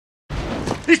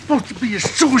It's supposed to be a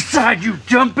suicide, you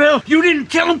dumbbell. You didn't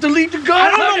tell him to leave the gun.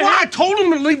 I don't know why I told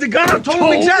him to leave the gun. I told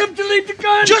him exactly to leave the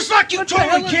gun? Just like you told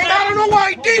me, kid. I don't know why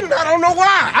he didn't. I don't know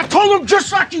why. I told him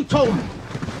just like you told him.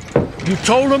 You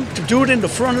told him to do it in the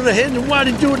front of the head, and why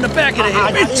did he do it in the back of the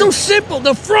head? It's so simple.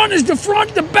 The front is the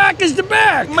front, the back is the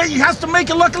back. He has to make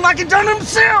it look like he done it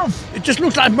himself. It just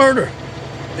looks like murder.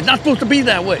 It's not supposed to be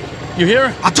that way. You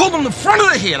hear? I told him the front of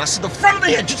the head. I said the front of the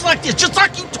head, just like this, just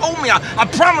like you told me. I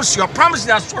promise you.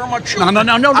 I swear on my children.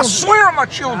 No. I swear on my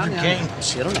children, King.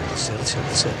 Sit.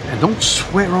 And don't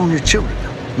swear on your children.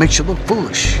 Makes you look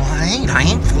foolish. Well, I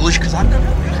ain't foolish because I've done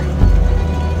everything.